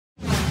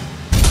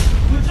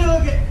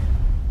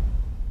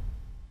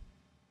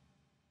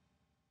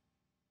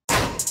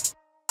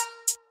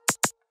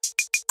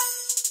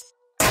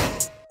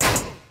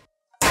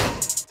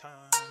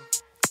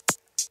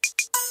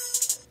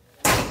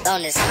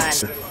Lonis,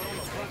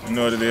 you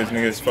know what it is,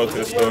 niggas.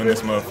 4toda store in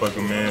this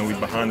motherfucker, man. We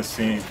behind the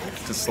scenes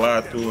to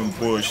slide through and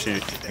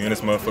bullshit. Me and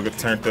this motherfucker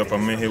turned up.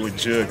 I'm in here with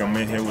Jug. I'm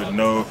in here with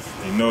Nobe.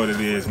 You know what it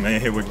is, man.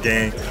 Here with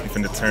gang. We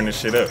finna turn this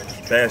shit up.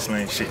 Fast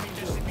lane shit.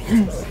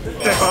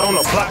 Step out on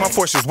the block, my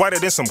Porsche's whiter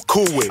than some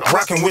Cool Whip.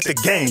 Rockin' with the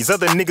gangs,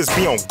 other niggas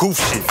be on goof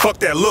shit. Fuck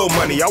that little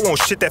money, I want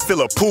shit that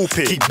fill a pool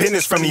pit. Keep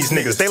business from these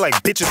niggas, they like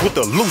bitches with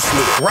the loose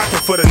lip. Rockin'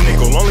 for the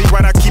nickel, only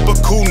right I keep a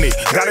cool knit.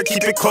 Gotta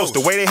keep it close,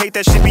 the way they hate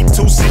that shit be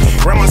too sick.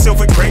 Round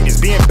myself with greatness,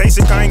 being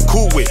basic I ain't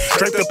cool with.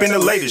 Draped up in the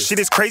latest, shit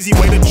is crazy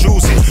way to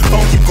choose it.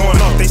 Phone keep going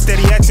off, they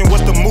steady asking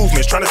what's the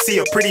movements. Tryna see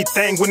a pretty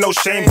thing with no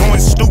shame going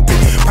stupid.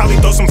 Probably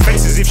throw some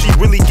faces if she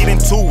really get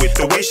into it.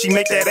 The way she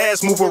make that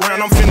ass move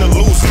around, I'm finna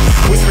lose it.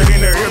 Whispered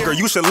in her ear, girl,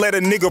 you should let a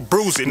nigga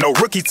bruise it. No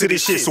rookie to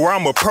this shit, so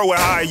I'm a pro at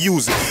how I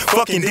use it.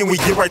 Fucking then we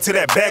get right to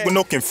that bag with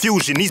no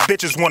confusion. These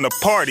bitches wanna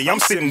party, I'm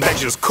sitting back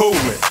just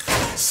coolin'.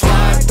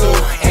 Slide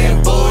through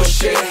and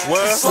bullshit.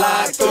 What?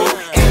 Slide through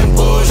and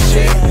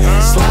bullshit.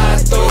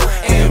 Slide through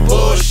and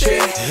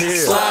bullshit.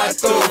 Slide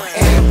through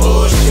and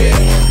bullshit.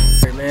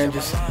 Hey man,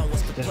 just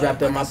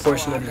wrapped up my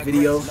portion of the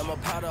video.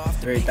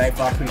 Very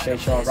thankful. I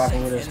appreciate y'all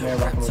rocking with us, man.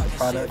 Rocking with the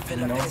product,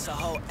 you know.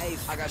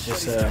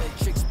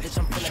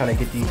 Just trying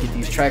to get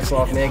these tracks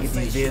off, man. Get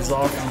these vids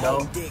off, you know.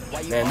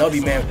 Man,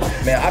 Nobe, man,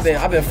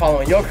 I've been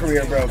following your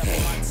career, bro.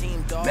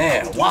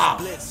 Man, wow,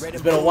 it's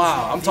been a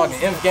while. I'm talking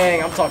Imp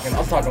Gang. I'm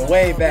talking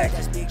way back.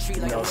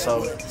 You know,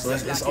 so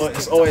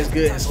it's always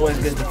good. It's always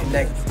good to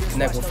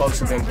connect with folks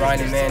who've been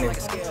grinding, man,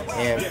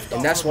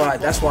 and that's why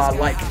I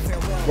like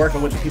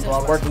working with the people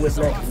I'm working with,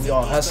 man. We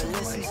all hustling.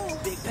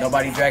 Like,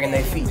 nobody dragging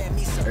their feet.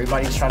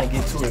 Everybody's trying to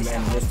get to it,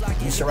 man.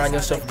 If you surround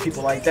yourself with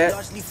people like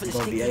that, you're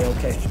gonna be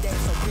a-okay.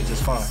 It's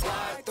just fine.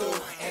 Slide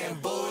through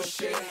and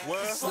bullshit.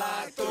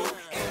 Slide through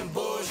and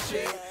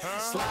bullshit.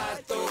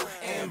 Slide through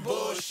and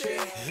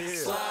bullshit.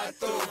 Slide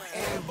through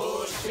and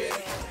bullshit.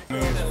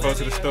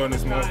 4toda store in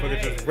this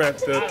motherfucker just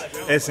wrapped up.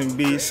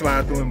 S&B,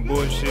 slide through and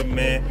bullshit,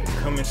 man.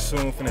 Coming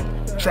soon, finna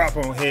drop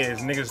on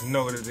heads. Niggas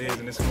know what it is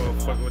in this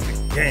motherfucker with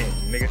the gang,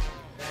 nigga.